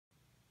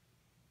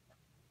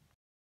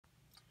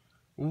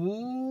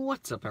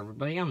What's up,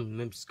 everybody? I'm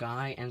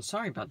Mim-Sky, and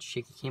sorry about the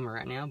shaky camera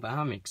right now, but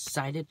I'm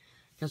excited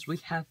because we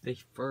have the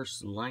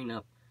first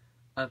lineup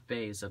of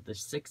bays of the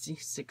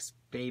 66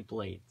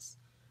 Beyblades.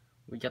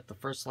 We got the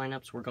first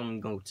lineups. We're going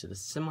to go to the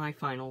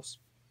semifinals.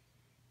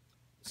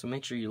 So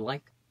make sure you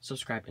like,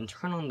 subscribe, and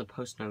turn on the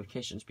post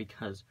notifications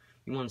because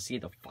you want to see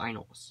the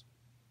finals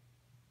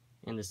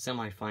and the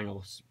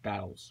semifinals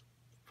battles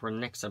for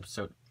next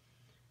episode.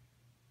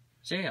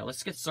 So yeah,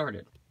 let's get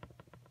started.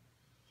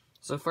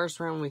 So first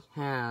round we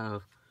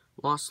have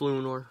Lost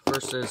Lunar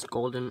versus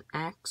Golden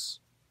Axe.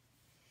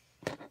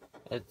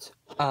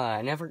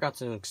 I never got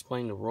to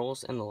explain the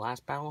rules in the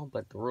last battle,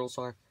 but the rules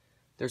are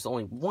there's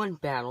only one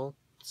battle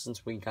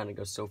since we gotta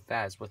go so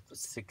fast with the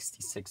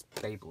 66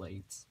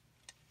 Beyblades.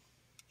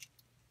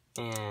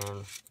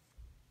 And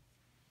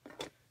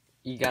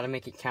you gotta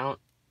make it count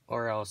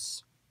or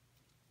else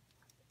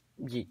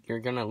you're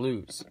gonna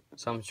lose.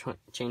 So I'm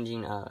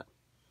changing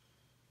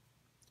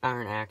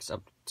Iron Axe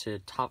up to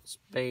top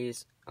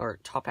bays, or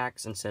top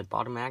axe instead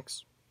bottom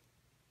axe.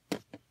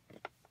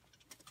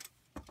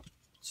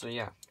 So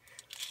yeah,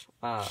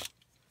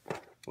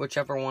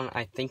 whichever one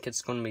I think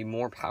is going to be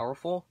more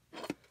powerful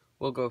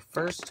will go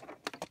first.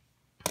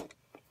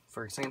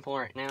 For example,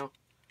 right now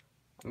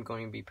I'm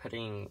going to be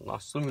putting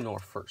Lost Lunar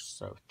first.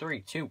 So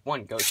 3, 2,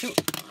 1, go shoot!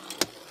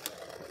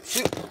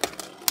 Shoot!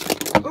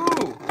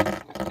 Ooh!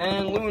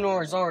 And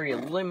Lunar is already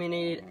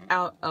eliminated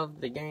out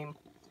of the game.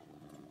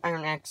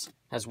 Iron Axe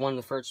has won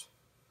the first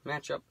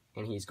matchup,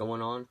 and he's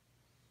going on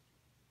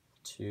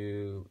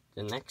to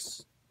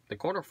the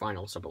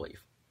quarterfinals, I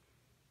believe.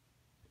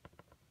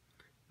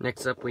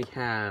 Next up, we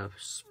have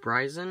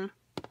Spryzen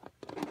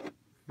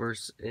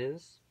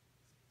versus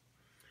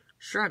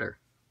Shredder.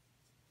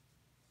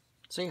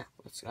 So yeah,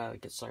 let's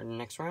get started in the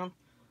next round.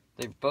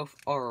 They both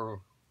are,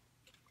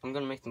 I'm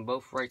going to make them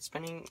both right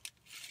spinning.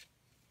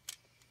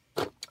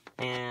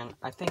 And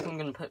I think I'm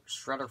going to put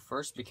Shredder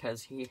first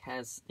because he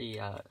has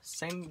the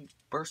same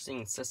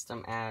bursting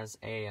system as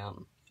a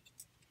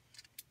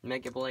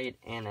Mega Blade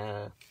and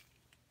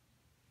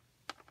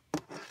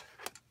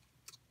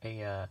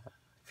a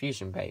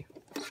Fusion Bay.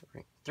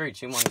 3,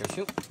 2, 1, go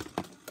shoot.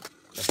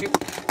 Go shoot.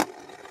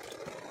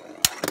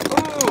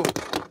 Ooh!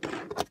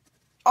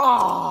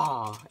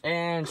 Oh!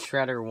 And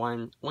Shredder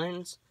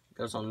wins.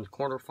 Goes on the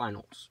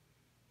quarterfinals.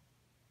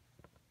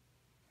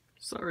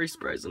 Sorry,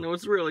 Spryzen. I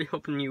was really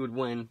hoping you would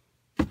win.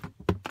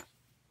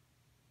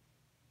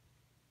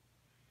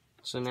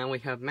 So now we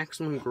have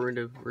Maximum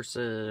Garuda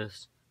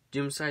versus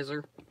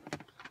Doomsizer.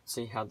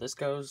 See how this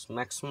goes.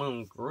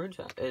 Maximum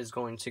Garuda is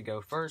going to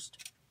go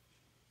first.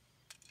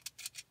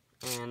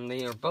 And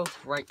they are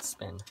both right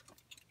spin.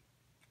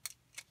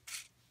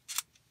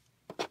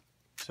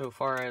 So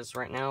far as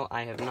right now,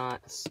 I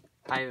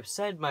have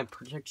said my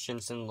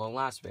predictions in the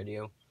last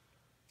video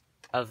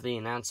of the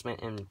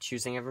announcement and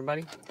choosing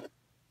everybody.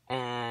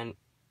 And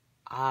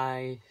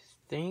I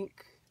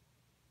think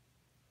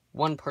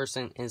one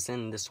person is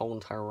in this whole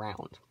entire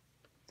round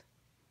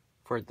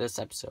for this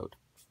episode,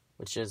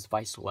 which is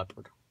Vice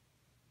Leopard.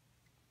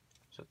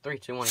 So 3,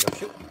 2, 1, go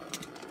shoot.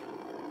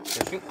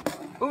 Go shoot.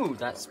 Ooh,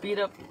 that speed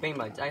up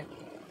Beyblade.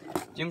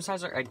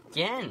 Doomsizer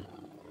again.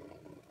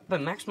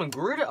 But Maximum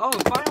Garuda, oh,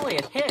 finally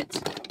a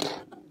hit.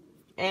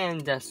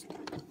 And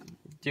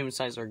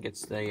Doomsizer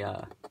gets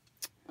the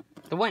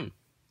win.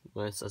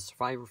 With a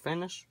survivor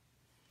finish.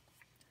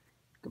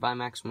 Goodbye,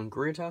 Maximum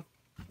Garuda.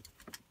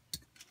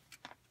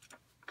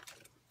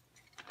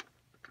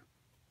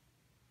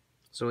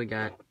 So we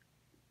got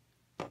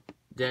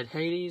Dead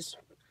Hades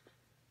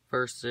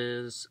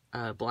versus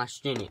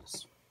Blast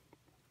Genius.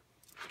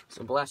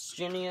 So Blast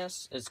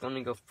Genius is going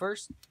to go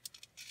first.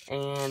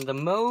 And the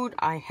mode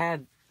I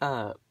had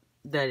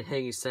Dead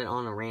Hades set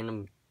on a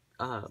random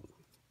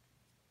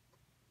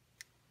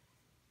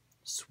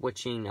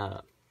switching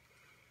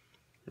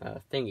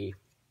thingy.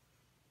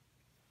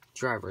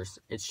 Drivers.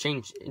 It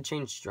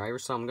changed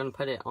drivers, so I'm going to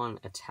put it on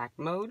attack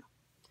mode.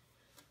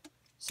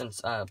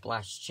 Since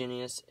Blast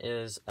Genius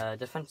is a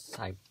defense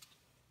type.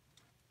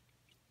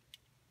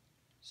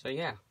 So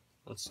yeah,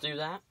 let's do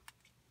that.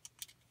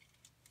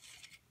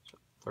 So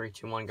 3,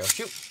 2, 1, go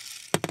shoot.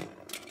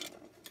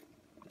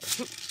 Go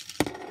shoot.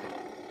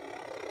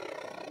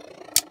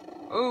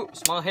 Oh,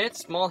 small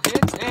hits,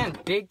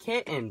 and big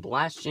hit, and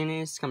Blast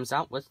Genius comes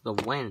out with the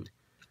win.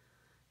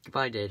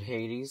 Goodbye, Dead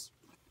Hades.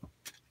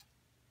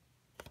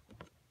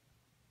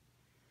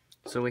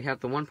 So we have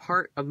the one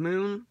part of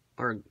Moon,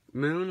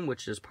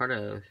 which is part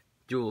of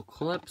Dual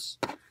Eclipse,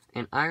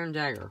 and Iron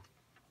Dagger.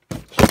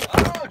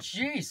 Oh,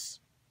 jeez!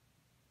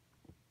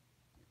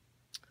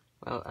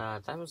 Well,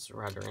 that was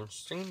rather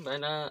interesting,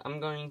 but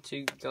I'm going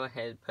to go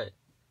ahead and put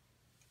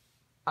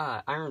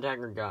Iron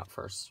Dagger got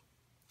first.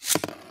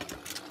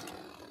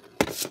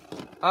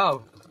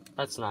 Oh,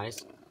 that's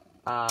nice.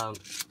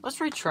 Let's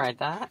retry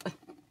that.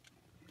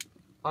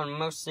 On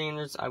most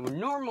standards, I would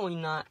normally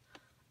not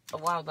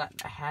allow that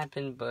to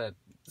happen, but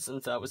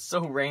since that was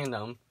so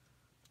random,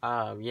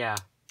 yeah.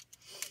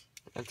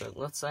 Okay,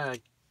 let's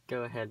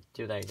go ahead and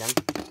do that again.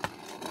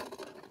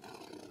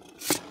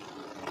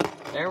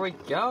 There we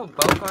go.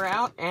 Both are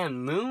out,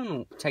 and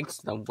Moon takes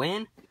the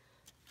win.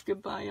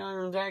 Goodbye,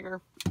 Iron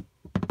Dagger.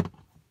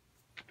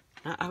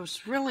 I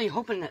was really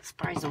hoping that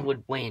Spryzen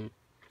would win.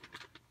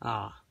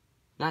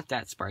 Not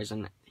that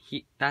Spryzen.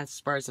 That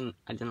Spryzen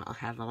I did not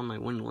have on my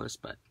win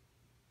list, but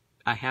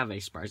I have a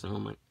Spryzen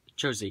on my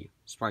Josie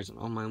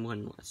Spryzen on my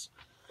win list.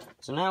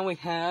 So now we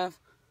have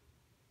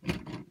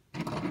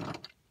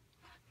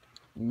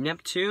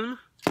Neptune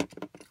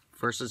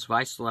versus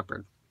Vice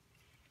Leopard.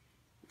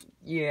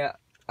 Yeah,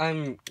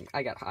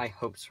 I got high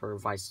hopes for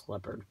Vice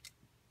Leopard,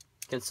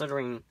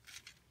 considering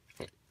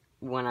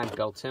when I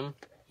built him,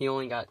 he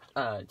only got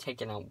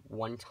taken out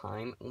one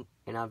time,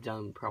 and I've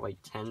done probably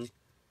 10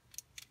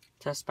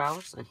 test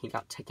battles, and he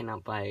got taken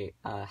out by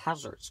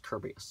Hazard's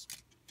Kirbyus.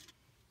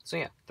 So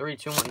yeah, 3,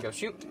 2, 1, go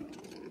shoot.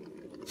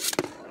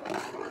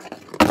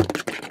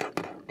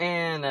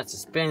 And that's a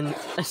spin.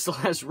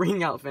 /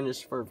 ring out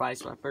finish for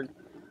Vice Leopard.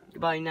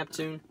 Goodbye,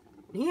 Neptune.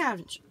 He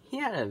had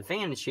an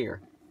advantage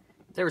here.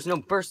 There was no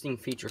bursting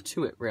feature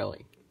to it,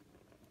 really.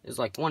 It was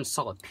like one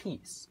solid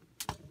piece.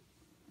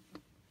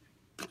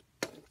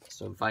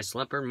 So Vice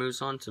Leopard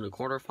moves on to the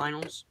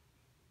quarterfinals.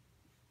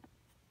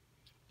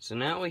 So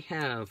now we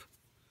have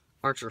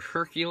Archer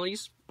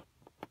Hercules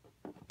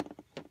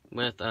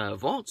with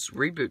Volt's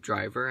reboot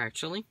driver,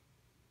 actually.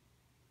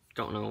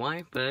 Don't know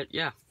why, but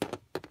yeah.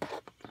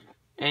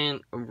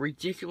 And a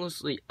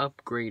ridiculously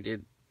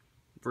upgraded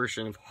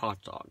version of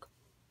Hot Dog.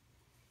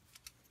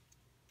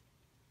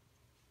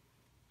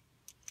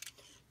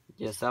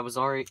 Yes, that was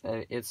already,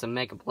 it's a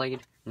Mega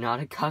Blade, not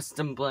a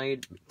custom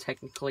blade.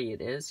 Technically it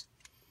is.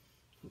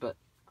 But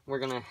we're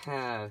gonna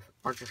have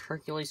Archer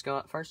Hercules go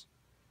out first.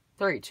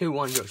 3, 2,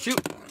 1, go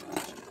shoot!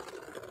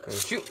 Go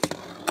shoot!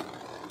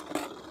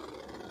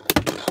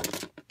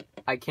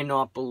 I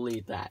cannot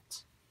believe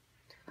that.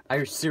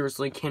 I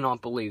seriously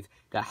cannot believe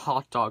that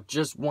Hot Dog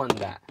just won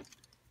that.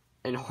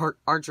 And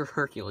Archer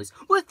Hercules,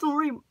 with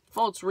the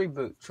false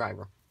reboot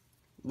driver,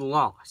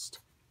 lost.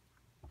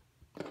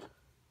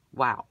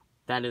 Wow,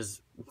 that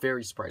is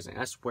very surprising.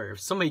 I swear, if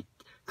somebody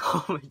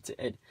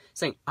commented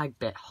saying, I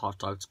bet Hot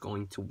Dog's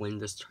going to win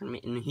this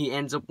tournament, and he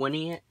ends up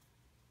winning it,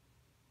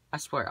 I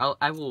swear,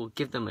 I will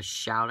give them a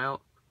shout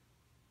out.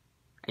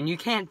 And you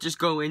can't just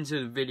go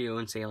into the video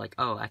and say like,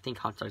 oh, I think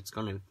Hot Dog's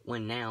going to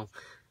win now.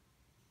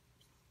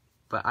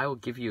 But I will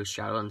give you a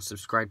shout out and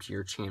subscribe to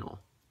your channel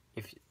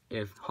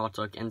if Hot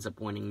Dog ends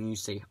up winning and you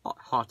say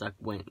Hot Dog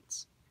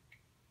wins.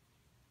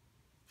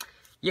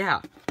 Yeah.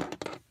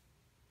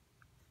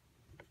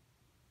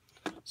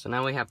 So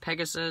now we have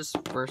Pegasus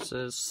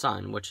versus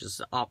Sun, which is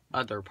the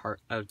other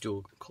part of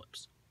Dual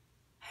Eclipse.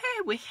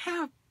 Hey, we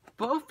have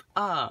both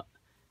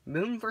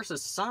Moon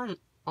versus Sun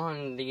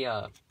on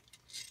the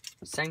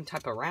same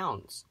type of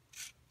rounds.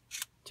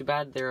 Too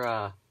bad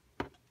they're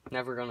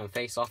never gonna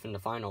face off in the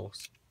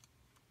finals,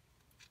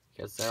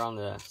 because they're on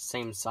the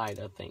same side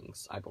of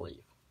things, I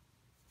believe.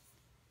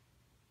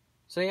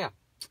 So yeah,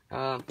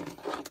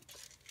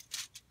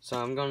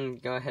 so I'm gonna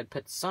go ahead and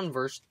put Sun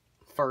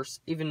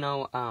first, even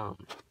though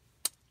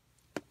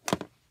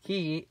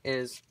he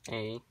is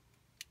a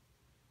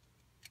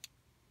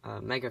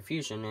Mega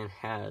Fusion and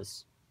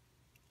has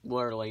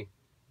literally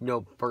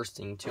no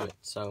bursting to it.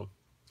 So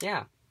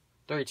yeah,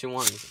 3, 2,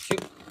 1,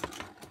 shoot.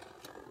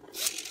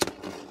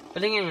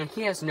 But again,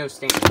 he has no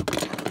stamina.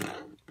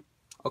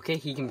 Okay,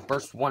 he can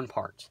burst one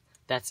part.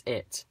 That's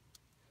it.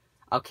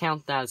 I'll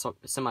count that as a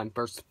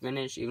semi-burst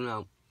finish, even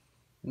though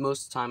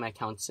most of the time I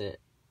count it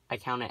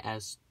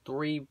as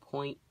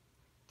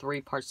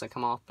 3.3 parts that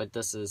come off, but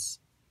this is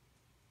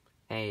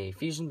a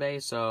fusion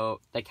base, so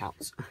that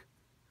counts.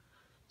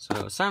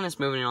 So Sun is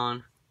moving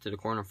on to the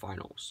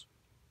quarterfinals.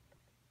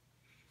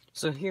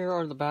 So here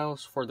are the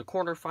battles for the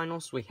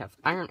quarterfinals. We have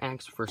Iron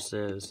Axe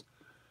versus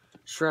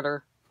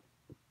Shredder,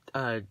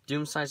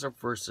 Doomsizer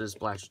versus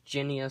Blast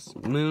Genius,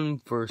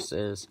 Moon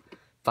versus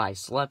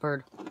Vice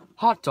Leopard,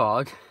 Hot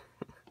Dog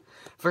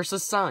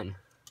versus Sun.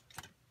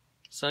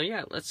 So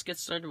yeah, let's get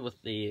started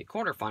with the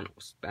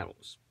quarterfinals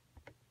battles.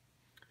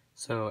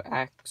 So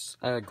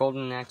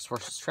Golden Axe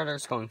versus Shredder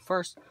is going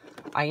first.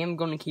 I am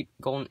going to keep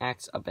Golden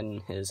Axe up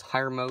in his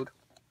higher mode,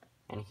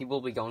 and he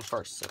will be going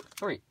first. So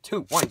 3,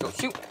 2, 1, go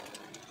shoot!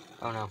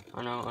 Oh no,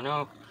 oh no, oh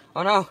no,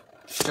 oh no!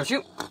 Go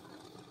shoot!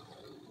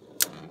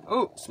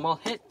 Oh, small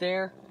hit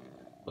there.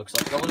 Looks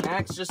like Golden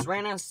Axe just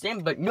ran out of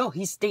stamina, but no,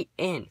 he stayed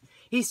in.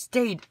 He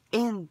stayed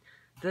in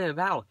the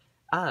battle.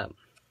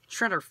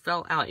 Shredder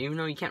fell out, even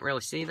though you can't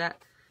really see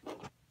that.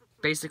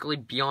 Basically,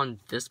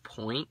 beyond this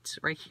point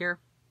right here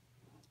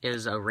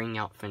is a ring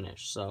out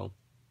finish, so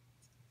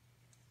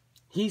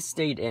he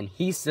stayed in.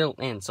 He's still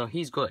in, so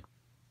he's good.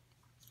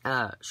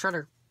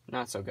 Shredder,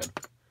 not so good.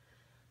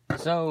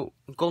 So,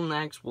 Golden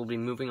Axe will be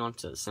moving on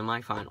to the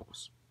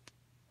semifinals.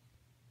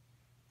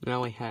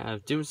 Now we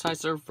have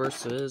Doomsizer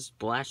versus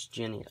Blast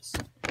Genius.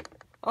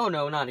 Oh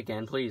no, not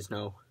again, please,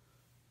 no.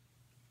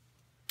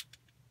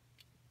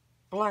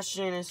 Blast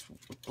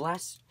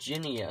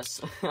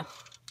Genius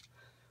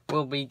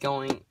will be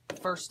going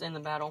first in the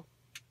battle.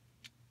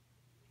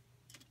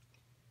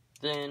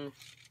 Then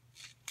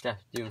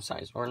Death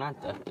Doomsizer. Or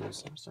not Death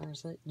Doomsizer,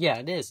 is it? Yeah,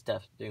 it is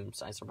Death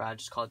Doomsizer, but I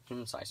just call it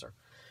Doomsizer.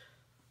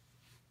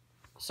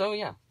 So,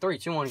 yeah. 3,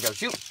 2, 1, go.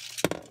 Shoot!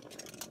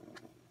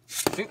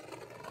 Shoot!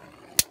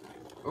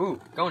 Ooh,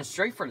 going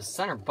straight for the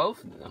center,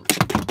 both of them.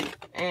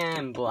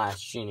 And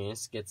Blast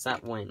Genius gets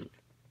that win.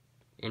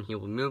 And he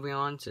will be moving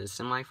on to the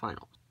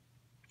semifinal.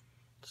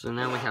 So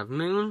now we have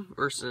Moon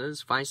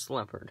versus Vice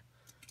Leopard.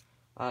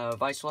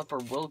 Vice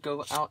Leopard will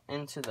go out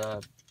into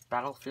the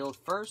battlefield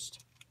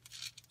first.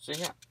 So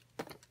yeah.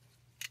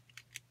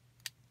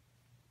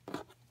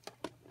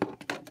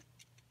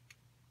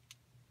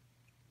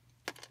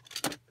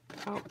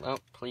 Oh,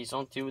 please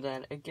don't do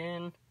that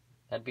again.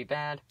 That'd be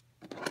bad.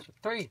 So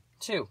 3,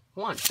 2,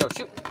 1, go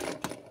shoot.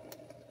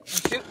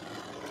 Shoot.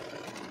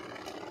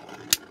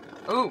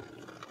 Ooh.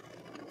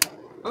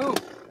 Ooh.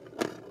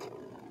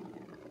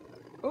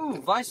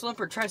 Ooh, Vice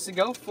Leopard tries to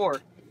go for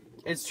it.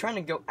 It's trying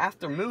to go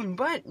after Moon,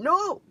 but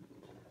no!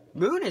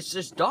 Moon is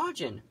just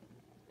dodging.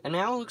 And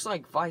now it looks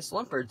like Vice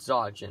Leopard's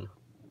dodging.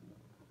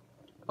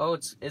 Oh,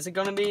 is it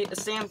going to be a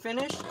stand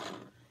finish?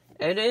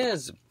 It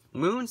is.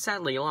 Moon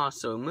sadly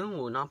lost, so Moon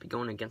will not be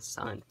going against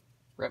Sun.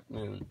 Rip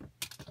Moon.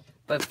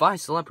 But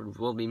Vice Leopard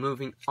will be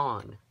moving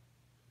on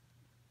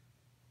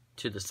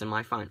to the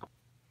semifinal.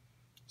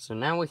 So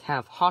now we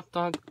have Hot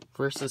Dog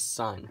versus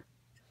Sun.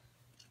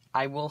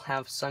 I will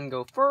have Sun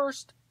go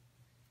first,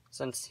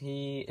 since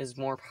he is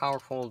more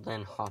powerful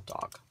than Hot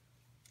Dog.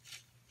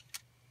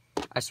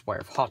 I swear,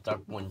 if Hot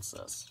Dog wins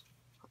this,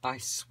 I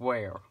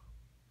swear.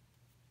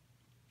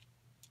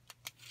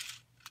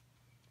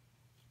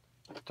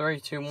 3,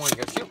 2, 1,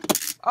 go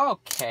shoot.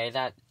 Okay,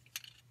 that's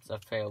a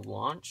failed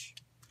launch.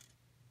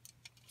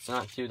 Let's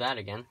not do that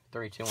again.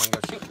 3, 2, 1, go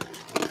shoot.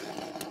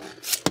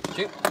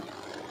 Shoot.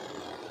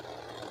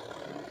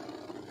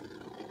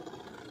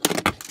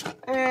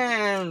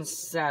 And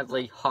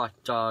sadly, Hot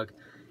Dog,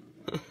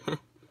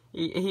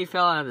 he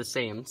fell out of the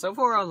stadium. So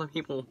for all the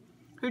people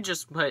who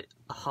just put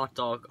a Hot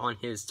Dog on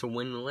his to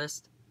win the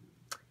list,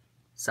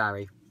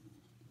 sorry.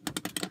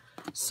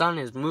 Sun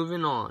is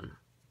moving on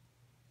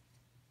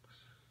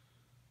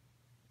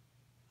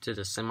to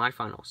the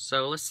semifinals.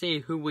 So let's see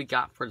who we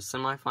got for the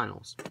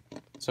semifinals.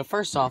 So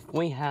first off,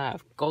 we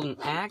have Golden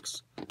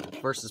Axe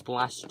versus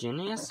Blast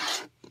Genius,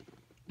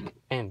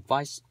 and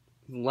Vice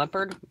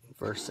Leopard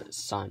versus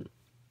Sun.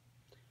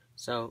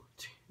 So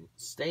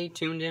stay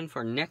tuned in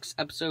for next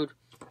episode,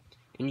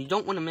 and you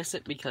don't want to miss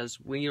it because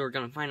we are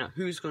going to find out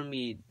who's going to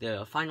be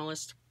the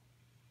finalist,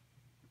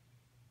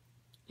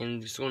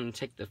 and it's going to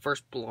take the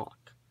first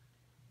block.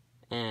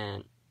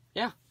 And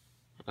yeah,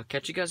 I'll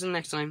catch you guys in the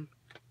next time.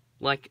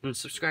 Like and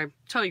subscribe,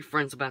 tell your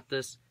friends about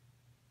this,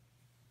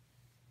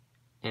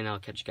 and I'll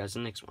catch you guys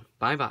in the next one.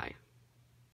 Bye bye.